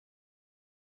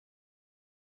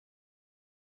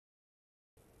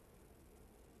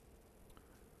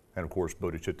And of course,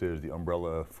 bodhicitta is the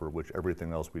umbrella for which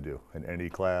everything else we do. In any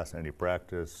class, any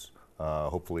practice,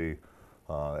 hopefully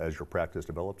as your practice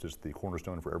develops, it's the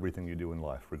cornerstone for everything you do in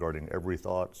life, regarding every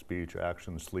thought, speech,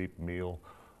 action, sleep, meal.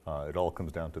 It all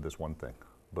comes down to this one thing,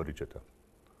 bodhicitta.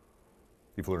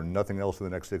 If you learn nothing else in the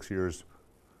next 6 years,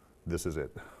 this is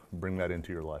it. Bring that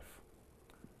into your life.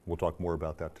 We'll talk more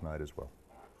about that tonight as well.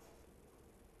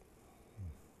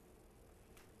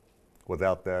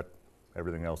 Without that,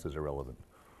 everything else is irrelevant.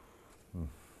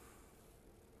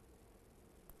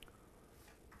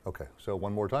 Okay, so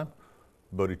one more time.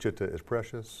 Bodhicitta is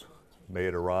precious. May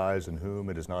it arise in whom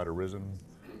it is not arisen.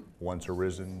 Once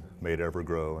arisen, may it ever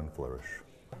grow and flourish.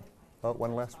 Oh,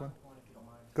 one last one?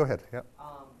 Go ahead, yeah.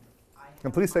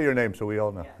 And please say your name so we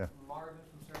all know. Yeah. Marvin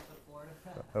from Sarasota, Florida.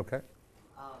 Okay.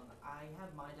 I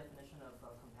have my definition of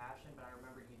compassion, but I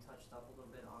remember you touched up a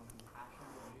little bit on compassion.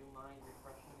 Would you mind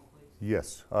refreshing me, please?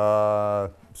 Yes.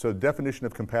 So definition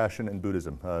of compassion in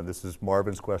Buddhism. This is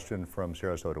Marvin's question from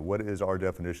Sarasota. What is our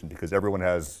definition? Because everyone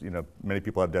has, many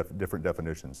people have different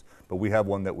definitions, but we have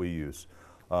one that we use.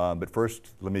 But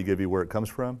first, let me give you where it comes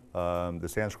from. The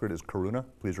Sanskrit is karuna.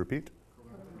 Please repeat.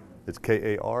 It's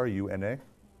K-A-R-U-N-A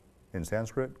in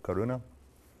Sanskrit, karuna.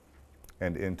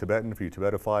 And in Tibetan, for you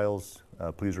Tibetophiles,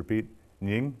 please repeat,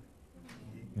 nying,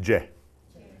 je.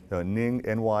 Ning,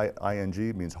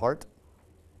 N-Y-I-N-G, means heart.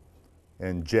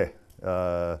 And je,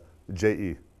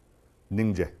 J-E,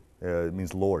 ningje,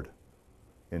 means Lord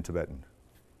in Tibetan,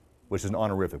 which is an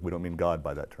honorific. We don't mean God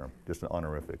by that term, just an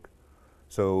honorific.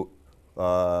 So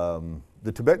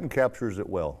the Tibetan captures it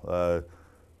well.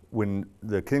 When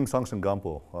the king Songtsen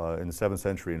Gampo in the 7th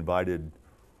century invited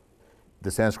the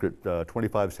Sanskrit,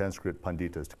 25 Sanskrit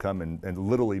Panditas to come and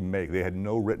literally they had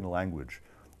no written language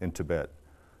in Tibet.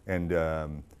 And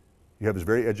you have this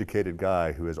very educated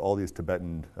guy who has all these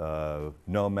Tibetan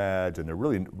nomads, and they're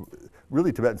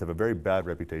really Tibetans have a very bad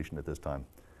reputation at this time.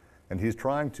 And he's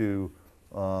trying to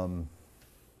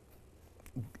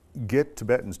get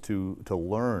Tibetans to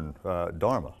learn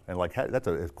Dharma, and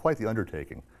it's quite the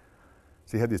undertaking.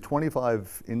 So you have these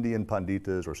 25 Indian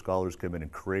Panditas or scholars come in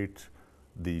and create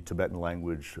the Tibetan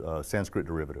language Sanskrit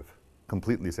derivative,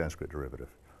 completely Sanskrit derivative.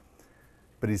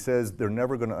 But he says they're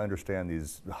never going to understand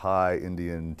these high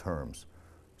Indian terms.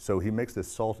 So he makes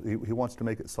this salt, he wants to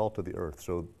make it salt of the earth.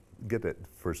 So get it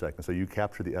for a second. So you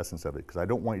capture the essence of it, because I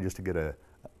don't want you just to get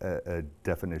a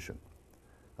definition.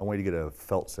 I want you to get a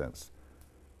felt sense.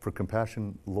 For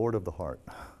compassion, Lord of the heart,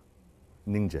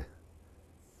 ningje.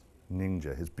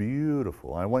 Ningje is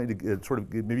beautiful. I want you to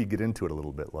maybe get into it a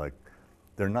little bit. Like,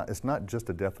 it's not just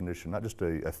a definition, not just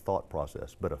a thought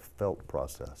process, but a felt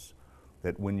process.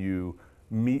 That when you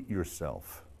meet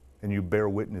yourself and you bear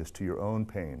witness to your own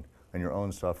pain and your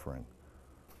own suffering,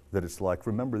 that it's like,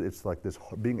 remember, it's like this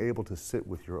being able to sit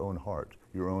with your own heart,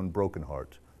 your own broken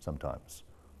heart sometimes,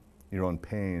 your own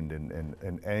pained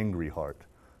and angry heart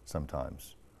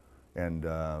sometimes. And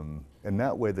in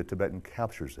that way, the Tibetan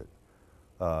captures it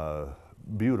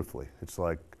beautifully. It's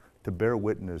like to bear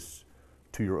witness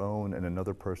to your own and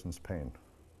another person's pain,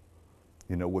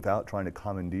 without trying to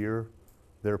commandeer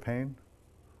their pain.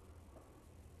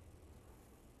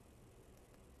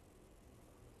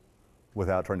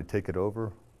 Without trying to take it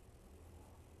over,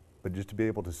 but just to be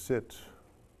able to sit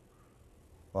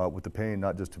with the pain,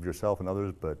 not just of yourself and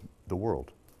others, but the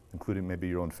world, including maybe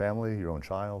your own family, your own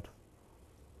child.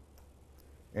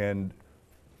 And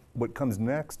what comes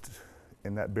next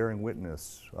in that bearing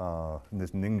witness, in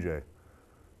this ningje,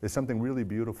 is something really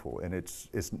beautiful. And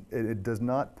it does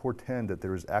not portend that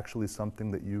there is actually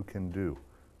something that you can do,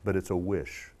 but it's a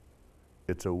wish.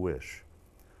 It's a wish.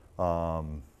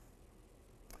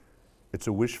 It's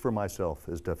a wish for myself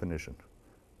as definition.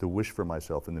 The wish for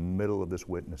myself in the middle of this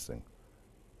witnessing,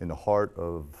 in the heart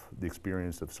of the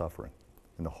experience of suffering,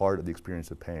 in the heart of the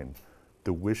experience of pain.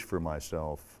 The wish for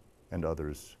myself and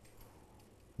others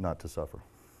not to suffer,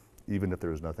 even if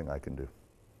there is nothing I can do.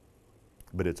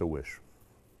 But it's a wish.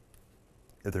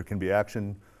 If there can be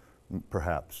action,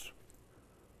 perhaps.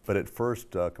 But at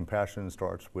first, compassion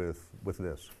starts with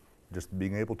this, just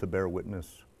being able to bear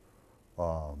witness.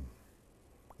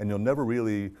 And you'll never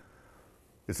really,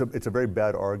 it's a very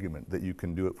bad argument that you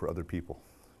can do it for other people,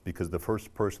 because the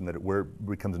first person where it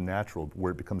becomes natural,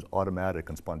 where it becomes automatic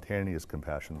and spontaneous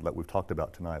compassion, like we've talked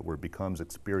about tonight, where it becomes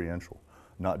experiential,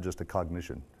 not just a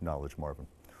cognition knowledge, Marvin,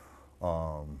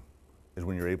 is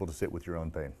when you're able to sit with your own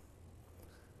pain.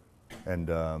 And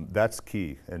that's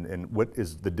key. And what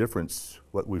is the difference,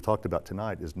 what we've talked about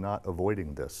tonight, is not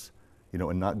avoiding this,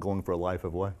 and not going for a life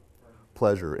of what?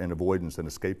 Pleasure and avoidance and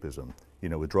escapism,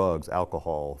 with drugs,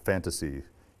 alcohol, fantasy,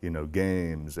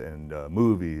 games and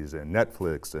movies and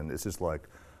Netflix, and it's just like,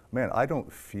 man, I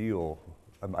don't feel,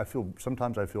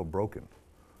 sometimes I feel broken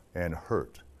and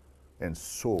hurt and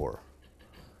sore.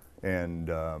 And,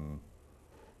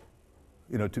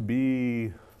 to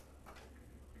be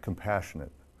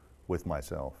compassionate with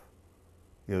myself,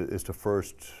 is to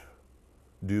first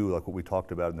do like what we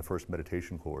talked about in the first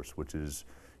meditation course, which is,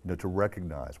 to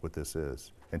recognize what this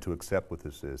is and to accept what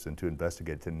this is and to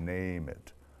investigate, to name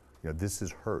it. This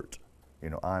is hurt.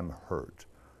 I'm hurt.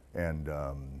 And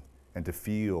to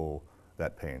feel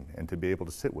that pain and to be able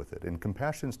to sit with it. And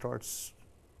compassion starts,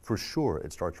 for sure,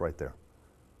 it starts right there.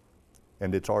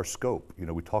 And it's our scope.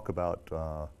 We talk about,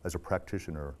 as a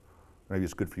practitioner, maybe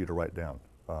it's good for you to write down,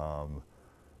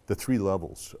 the 3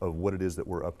 levels of what it is that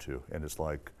we're up to. And it's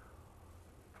like,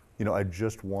 I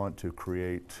just want to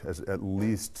create, at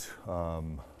least,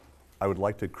 I would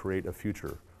like to create a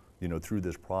future, through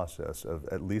this process of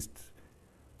at least,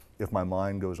 if my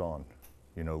mind goes on,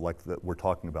 like that we're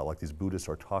talking about, like these Buddhists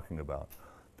are talking about,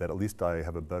 that at least I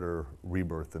have a better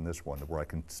rebirth than this one, where I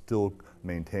can still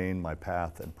maintain my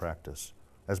path and practice.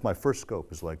 As my first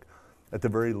scope is like, at the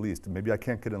very least, maybe I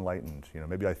can't get enlightened,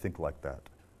 maybe I think like that.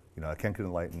 I can't get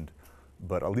enlightened,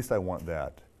 but at least I want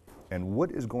that. And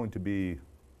what is going to be,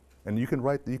 and you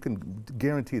can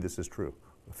guarantee this is true,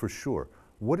 for sure.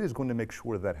 What is going to make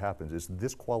sure that happens is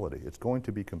this quality. It's going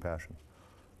to be compassion.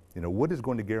 What is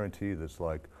going to guarantee this,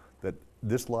 like, that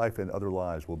this life and other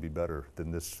lives will be better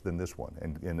than this one,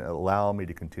 and allow me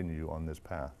to continue on this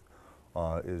path,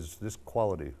 is this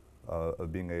quality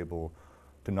of being able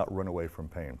to not run away from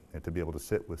pain and to be able to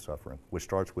sit with suffering, which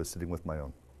starts with sitting with my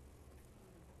own.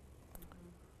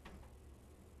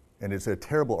 And it's a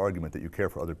terrible argument that you care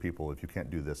for other people if you can't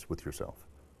do this with yourself.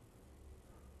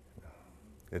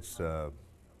 It's a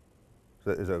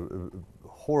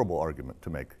horrible argument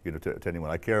to make, to anyone.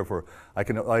 I care for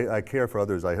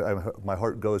others. My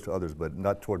heart goes to others, but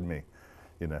not toward me.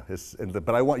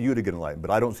 But I want you to get enlightened.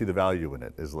 But I don't see the value in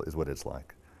it. Is what it's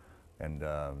like. And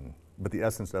but the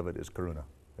essence of it is karuna,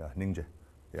 ningje,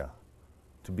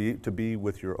 to be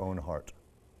with your own heart,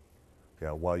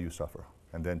 while you suffer,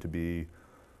 and then to be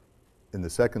in the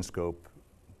second scope.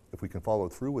 If we can follow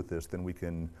through with this, then we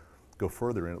can go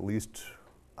further, and at least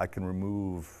I can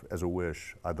remove as a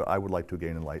wish that I would like to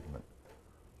gain enlightenment.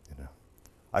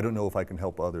 I don't know if I can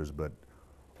help others, but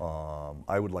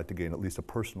I would like to gain at least a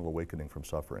personal awakening from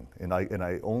suffering, and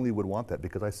I only would want that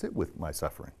because I sit with my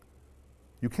suffering.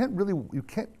 You can't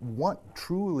want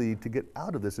truly to get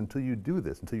out of this until you do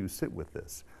this, until you sit with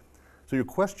this. So your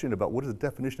question about what is the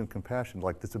definition of compassion,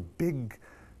 like it's a big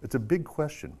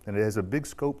question, and it has a big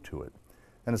scope to it.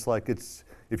 And it's like,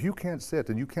 if you can't sit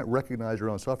and you can't recognize your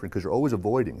own suffering because you're always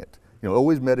avoiding it,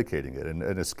 always medicating it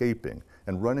and escaping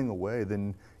and running away,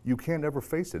 then you can't ever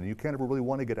face it, and you can't ever really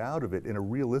want to get out of it in a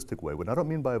realistic way. What I don't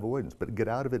mean by avoidance, but get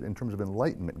out of it in terms of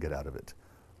enlightenment, get out of it,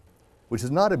 which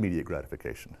is not immediate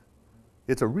gratification.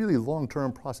 It's a really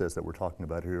long-term process that we're talking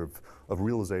about here of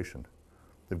realization,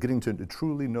 of getting to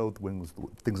truly know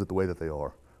things the way that they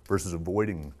are versus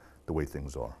avoiding the way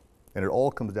things are. And it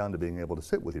all comes down to being able to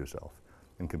sit with yourself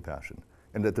in compassion.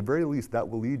 And at the very least, that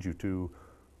will lead you to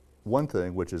one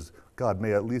thing, which is, God,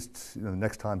 may at least the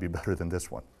next time be better than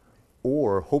this one.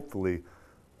 Or hopefully,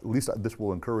 at least this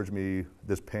will encourage me,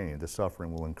 this pain, this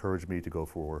suffering will encourage me to go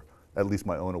for at least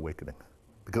my own awakening,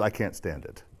 because I can't stand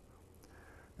it.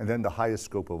 And then the highest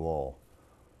scope of all,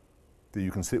 that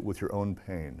you can sit with your own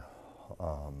pain,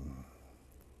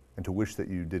 and to wish that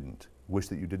you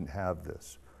didn't have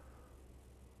this.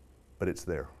 But it's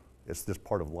there. It's this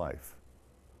part of life.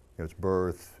 It's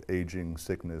birth, aging,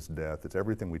 sickness, death. It's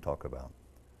everything we talk about.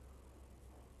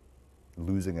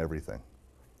 Losing everything.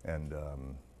 And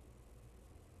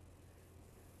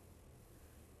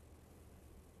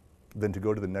then to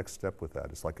go to the next step with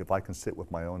that, it's like, if I can sit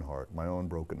with my own heart, my own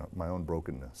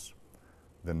brokenness,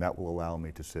 then that will allow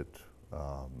me to sit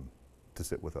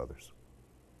with others.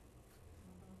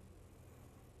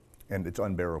 And it's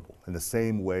unbearable in the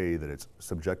same way that it's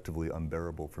subjectively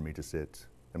unbearable for me to sit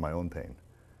in my own pain.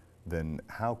 Then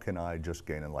how can I just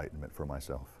gain enlightenment for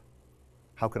myself?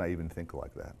 How can I even think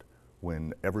like that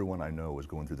when everyone I know is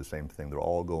going through the same thing? They're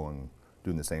all doing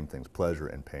the same things: pleasure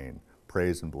and pain,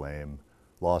 praise and blame,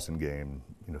 loss and gain,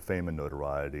 fame and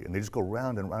notoriety. And they just go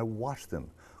round, and I watch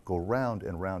them go round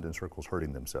and round in circles,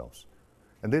 hurting themselves.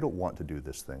 And they don't want to do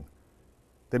this thing.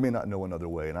 They may not know another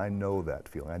way, and I know that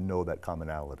feeling. I know that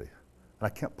commonality. And I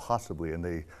can't possibly, and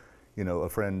a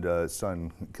friend's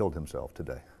son killed himself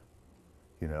today.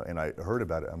 And I heard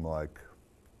about it, I'm like,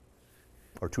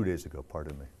 or 2 days ago,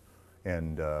 pardon me.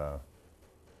 And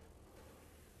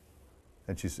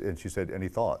she said, any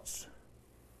thoughts?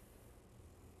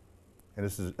 And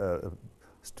this is a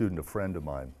student, a friend of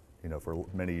mine, for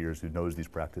many years, who knows these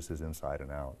practices inside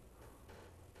and out.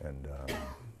 And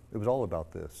it was all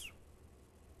about this.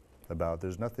 About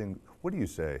there's nothing, what do you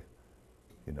say?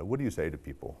 What do you say to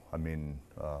people? I mean,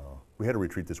 we had a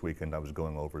retreat this weekend, I was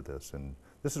going over this, and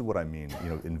this is what I mean,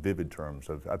 in vivid terms.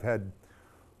 I've had,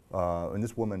 and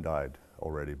this woman died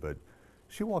already, but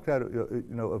she walked out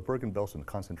of Bergen-Belsen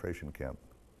concentration camp,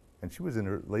 and she was in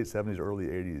her late 70s, early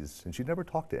 80s, and she never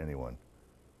talked to anyone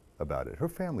about it. Her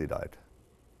family died.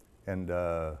 And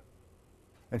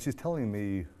she's telling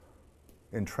me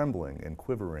in trembling and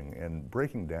quivering and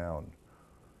breaking down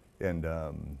and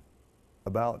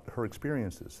about her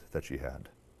experiences that she had.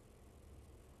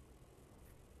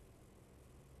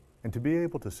 And to be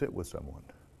able to sit with someone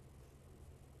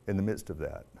in the midst of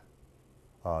that,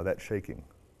 that shaking,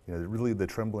 really the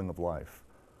trembling of life,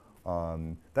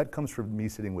 that comes from me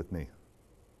sitting with me.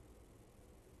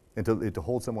 And to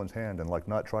hold someone's hand and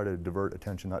not try to divert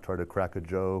attention, not try to crack a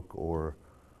joke or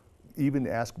even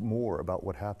ask more about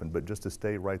what happened, but just to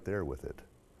stay right there with it.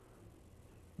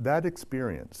 That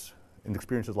experience, and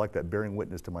experiences like that, bearing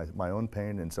witness to my own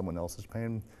pain and someone else's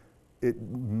pain, it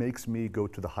makes me go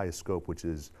to the highest scope, which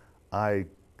is I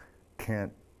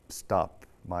can't stop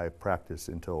my practice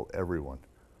until everyone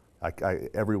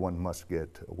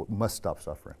must stop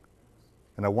suffering.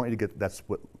 And I want you to get, that's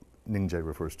what Ningje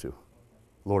refers to,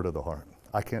 Lord of the Heart.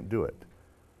 I can't do it.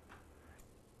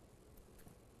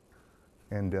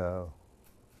 And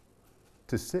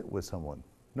to sit with someone,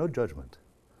 no judgment,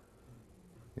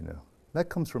 that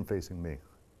comes from facing me.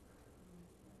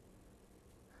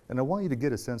 And I want you to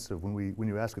get a sense of when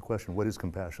you ask a question, what is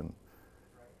compassion?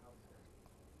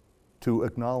 To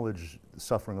acknowledge the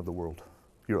suffering of the world,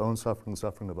 your own suffering, the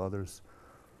suffering of others.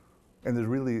 And there's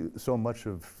really so much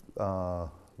of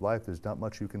life, there's not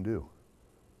much you can do.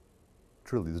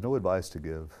 Truly, there's no advice to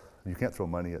give. You can't throw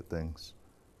money at things,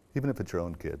 even if it's your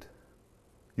own kid.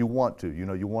 You want to,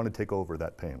 you want to take over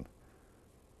that pain.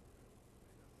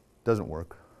 Doesn't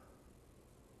work.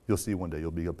 You'll see one day,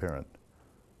 you'll be a parent,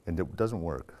 and it doesn't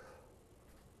work.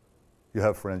 You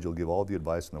have friends you'll give all the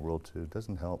advice in the world to, it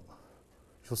doesn't help.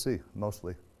 You'll see,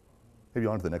 mostly. Maybe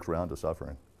on to the next round of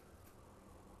suffering.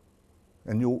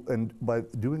 And by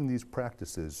doing these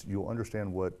practices, you'll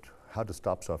understand how to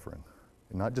stop suffering,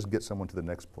 and not just get someone to the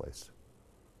next place.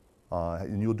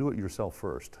 And you'll do it yourself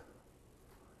first.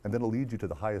 And then it'll lead you to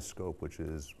the highest scope, which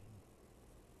is,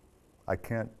 I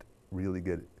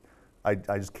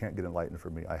just can't get enlightened for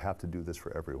me. I have to do this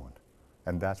for everyone.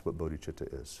 And that's what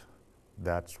bodhicitta is.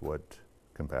 That's what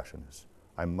compassion is.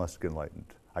 I must get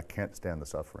enlightened. I can't stand the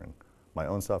suffering. My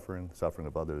own suffering, the suffering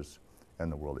of others,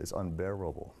 and the world is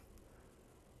unbearable.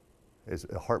 It's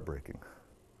heartbreaking.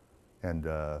 And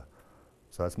so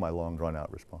that's my long,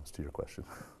 drawn-out response to your question.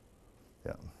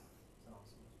 Yeah.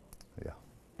 Yeah.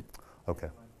 Okay.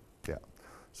 Yeah.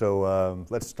 So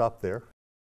let's stop there.